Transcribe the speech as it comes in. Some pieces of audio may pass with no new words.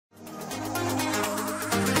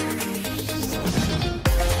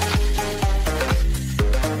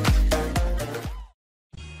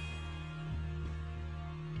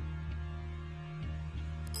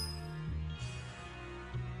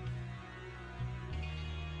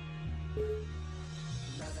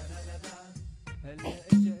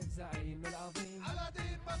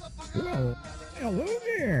Well, hello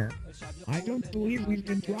there. I don't believe we've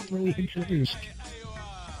been properly introduced.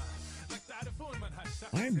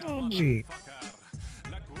 I'm Bonzi.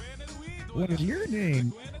 What is your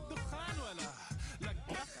name?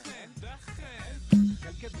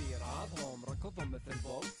 كالكبير عضهم ركضهم مثل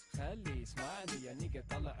بوكس خلي يسمعني يا نيجا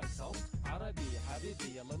طلع الصوت عربي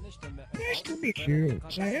حبيبي يلا نجتمع. Nice to meet you,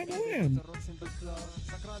 Siam.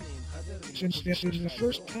 Since this is the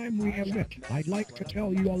first time we have met, I'd like to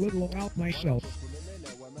tell you a little about myself.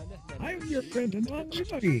 I am your friend and Bonzi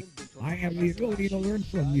buddy. I have the ability to learn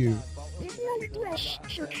from you. The more we browse,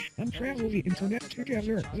 search, and travel the internet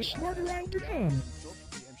together, the smarter I'll become.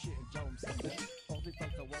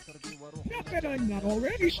 Not that I'm not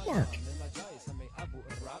already smart.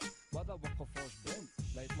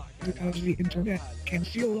 Because the internet can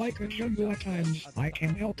feel like a jungle at times, I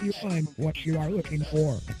can help you find what you are looking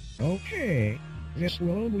for. Okay, this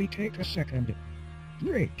will only take a second.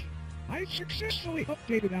 Great. I've successfully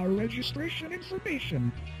updated our registration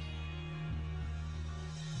information.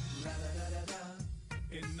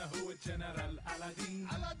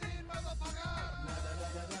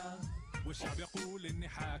 والشعب يقول اني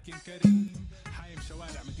حاكم كريم حايم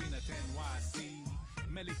شوارع مدينتين وعسي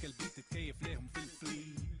ملك البيت تكيف لهم في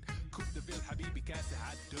الفليل كوب دبيل حبيبي كاسح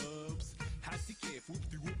عالدوبس حاسي كيف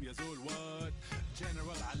وبتي وب يا زول وات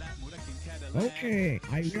جنرال علاء مركن كادلاك. Okay,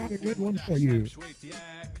 I got a good one for you.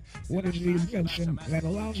 What is the invention that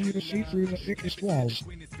allows you to see through the thickest walls?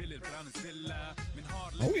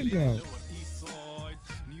 A window.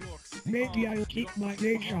 Maybe I'll keep my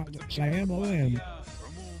day job, Siam.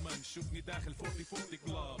 شوفني داخل 40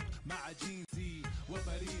 كلاب مع جينزي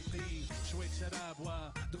وبريقي شوية شراب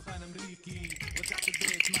ودخان امريكي رجعت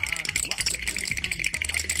البيت مع واحدة امريكي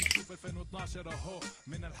حبيبي تشوف 2012 اهو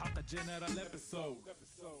من الحلقة جنرال ابيسود.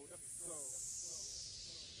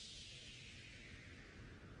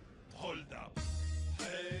 Hold up.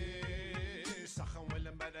 Hey, سخن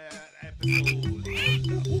ولا بدأ episode.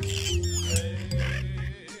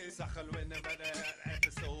 Hey, سخن ولا بدأ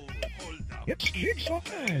episode. Hold up. It's jigsaw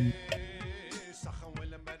time. سخن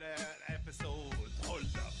ولا بدأ episode.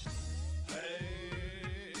 Hold up.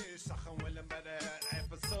 Hey, سخن ولا بدأ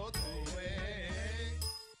episode.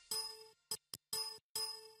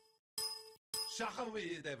 سخن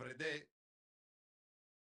with every day.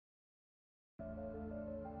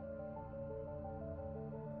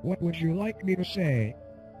 What would you like me to say?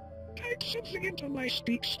 Type something into my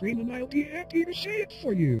speak screen and I'll be happy to say it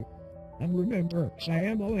for you. And remember,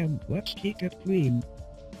 Siam, let's keep it clean.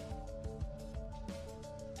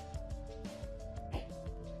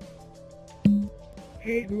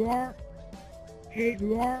 Hey who are? Hey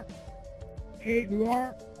who are? Hey who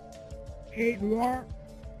are? Hey who are?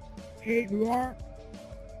 Hey who are?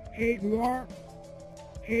 Hey who are?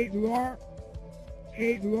 Hey who are?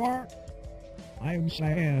 Hey who are? I am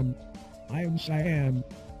Siam. I am Siam.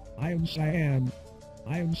 I am Siam.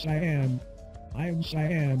 I am Siam. I am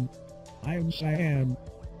Siam. I am Siam.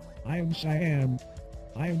 I am Siam.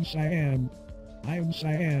 I am Siam. I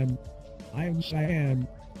am Siam. I am Siam.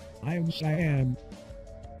 I am Siam.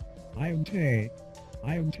 I am Tay.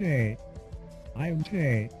 I am Tay. I am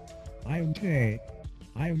Tay. I am Tay.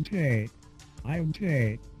 I am Tay. I am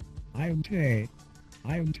Tay. I am Tay.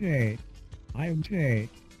 I am Tay. I am Tay.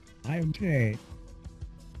 I am Tay.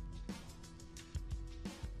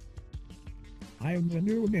 I am the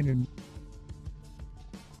new minion.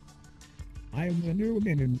 I am the new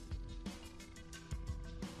minion.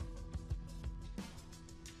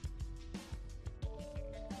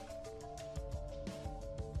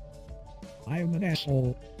 I am an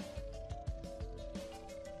asshole.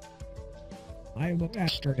 I am a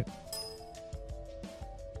bastard.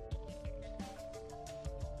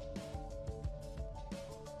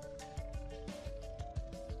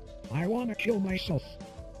 I wanna kill myself.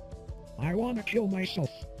 I wanna kill myself.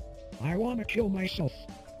 I wanna kill myself.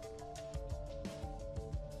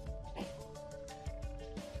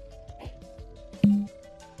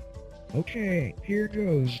 Okay, here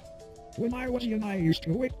goes. When I was young I used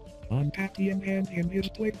to wait on Patty and hand him his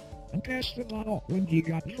plate, and pass the bottle when he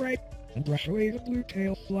got it right, and brush away the blue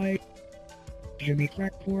tail fly. Jimmy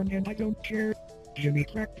crack porn and I don't care. Jimmy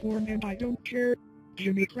crack porn and I don't care.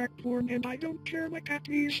 Jimmy crack porn and I don't care, my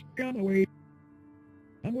Patty's gone away.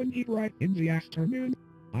 And when he'd write in the afternoon,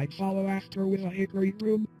 I'd follow after with a hickory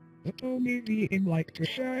broom, the pony being like to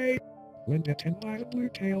say, when bitten by the blue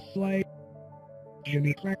tail fly.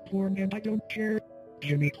 Jimmy crack porn and I don't care.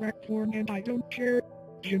 Jimmy crack porn and I don't care.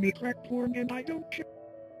 Jimmy crack porn and I don't care.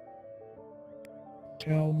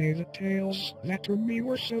 Tell me the tales that to me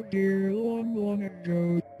were so dear long, long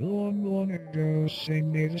ago, long, long ago.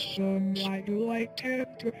 Sing me the songs I delighted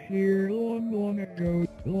to hear long, long ago,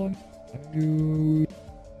 long ago.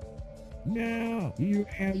 Now you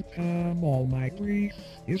have come, all my grief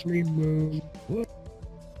is removed. Look.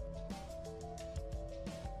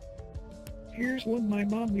 Here's one my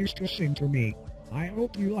mom used to sing to me. I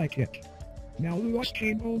hope you like it. Now Louis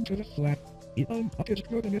came home to the flat. He up his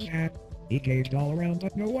coat and his hat. He gazed all around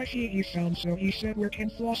but no wifey he found, so he said, "Where can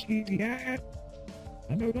Flossie be at?"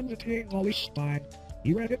 A note on the table he spied.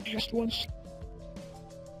 He read it just once.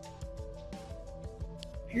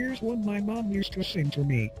 Here's one my mom used to sing to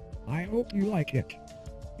me. I hope you like it.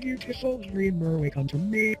 Beautiful dreamer, wake unto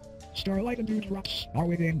me. Starlight and dewdrops are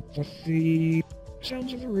within the sea.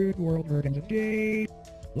 Sounds of the rude world heard in the day.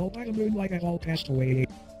 Lulled by the moonlight have all passed away.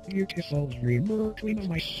 Beautiful dreamer, queen of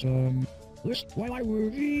my sun. List while I woo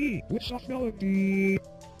thee with soft melody.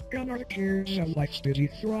 Gone are the cares of life's busy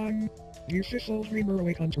throng. Beautiful dreamer,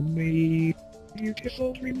 awake unto me.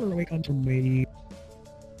 Beautiful dreamer, awake unto me.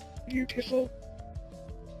 Beautiful.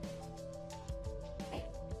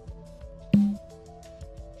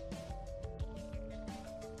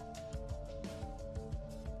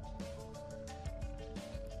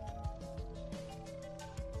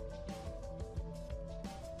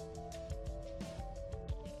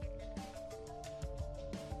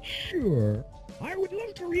 Sure. I would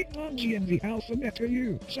love to read Bonzi and the alphabet to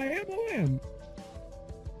you, Siam.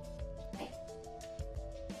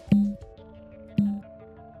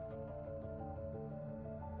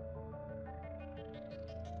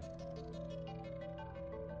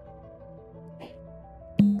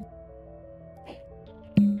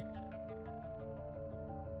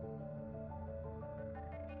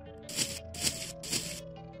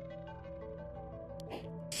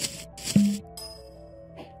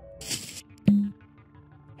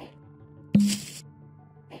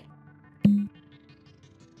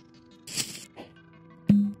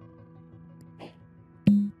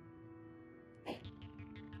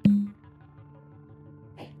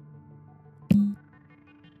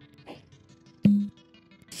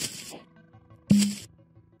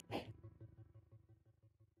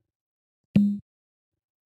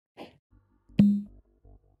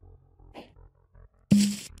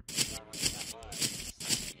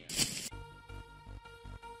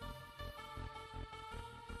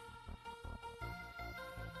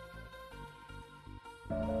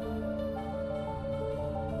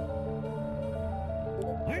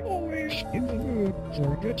 I'm always in the mood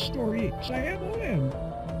for a good story, Siam.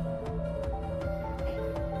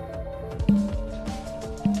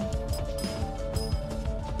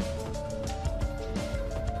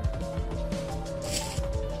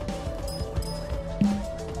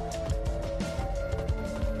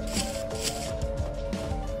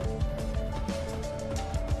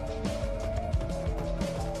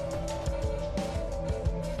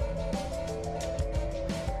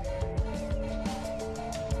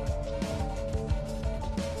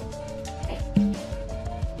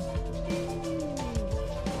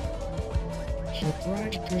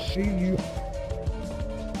 Surprised to see you.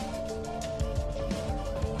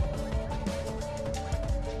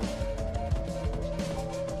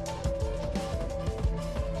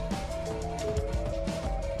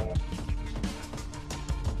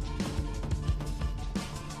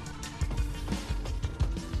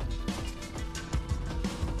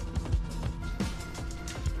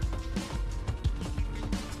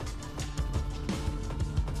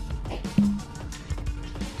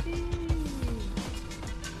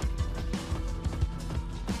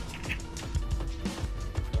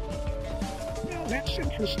 That's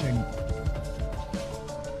interesting.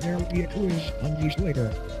 There'll be a quiz on these later.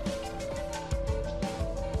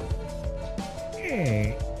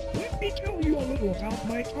 Hey, let me tell you a little about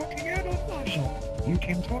my talking adult module. You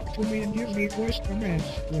can talk to me and give me voice commands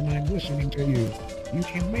when I'm listening to you. You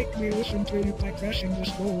can make me listen to you by pressing the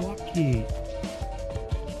scroll lock key.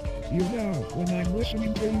 You know, when I'm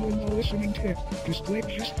listening to you in the listening tip, display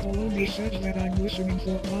just below me says that I'm listening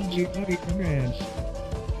for Bonzi body commands.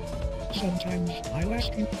 Sometimes I'll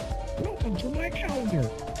ask you, welcome to my calendar.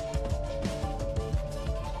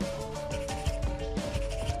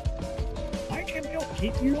 I can help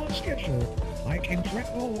keep you on schedule. I can track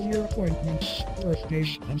all of your appointments,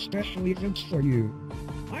 birthdays, and special events for you.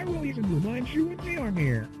 I will even remind you when they are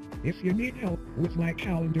near. If you need help with my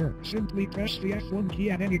calendar, simply press the F1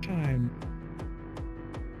 key at any time.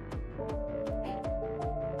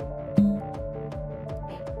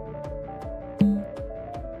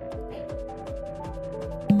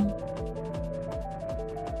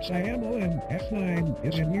 Siam F9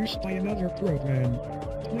 is in use by another program.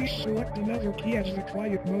 Please select another key as the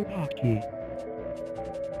quiet mode hotkey.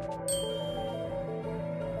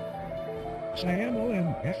 Siam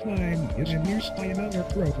F9 is in use by another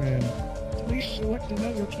program. Please select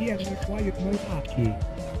another key as the quiet mode hotkey.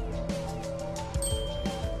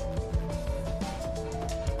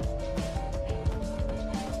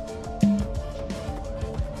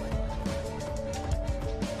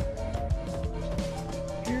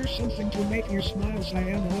 Here's something to make you smile,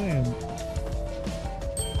 Siam.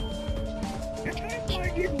 At times I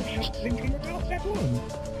giggle just thinking about that one.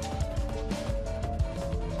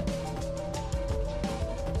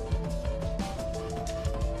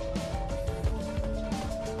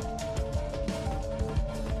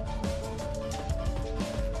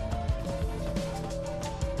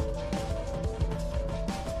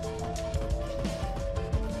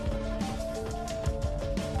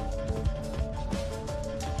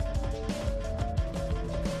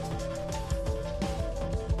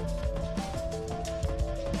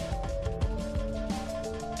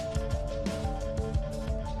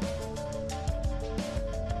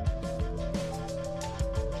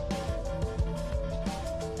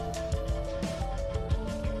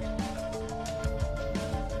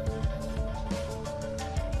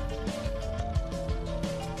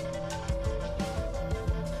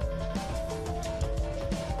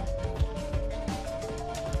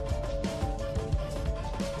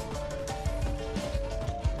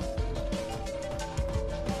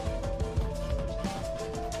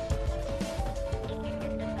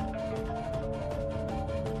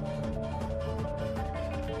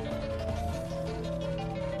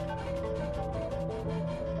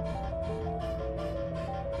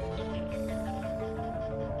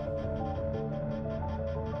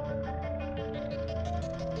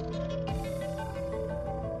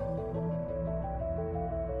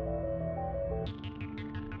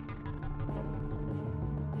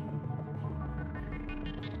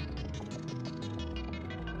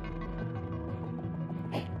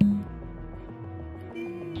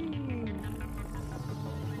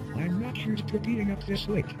 I'm not used to beating up this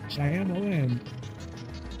lick, Siam.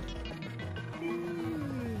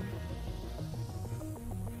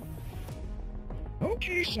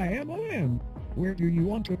 Okay, Siam. Where do you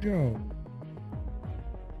want to go?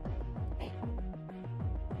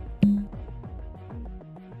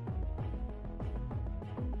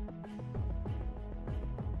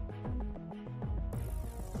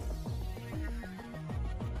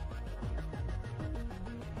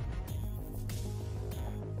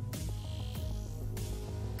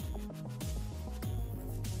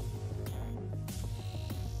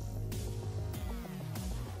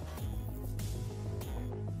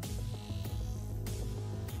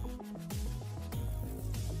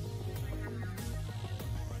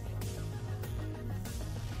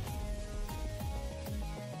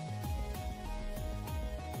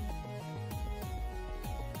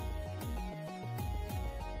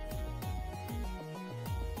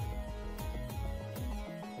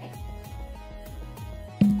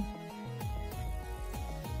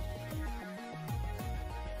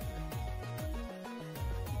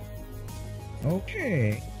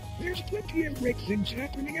 Okay, there's plenty of great things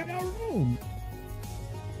happening at our home.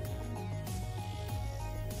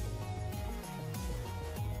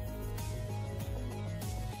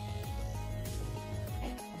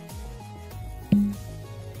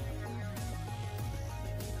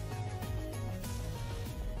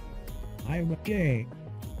 I'm okay.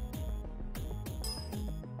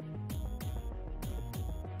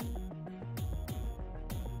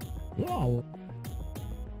 Wow.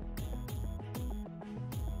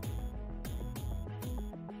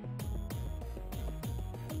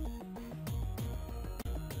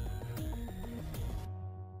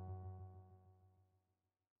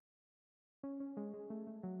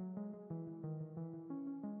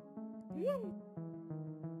 Woo!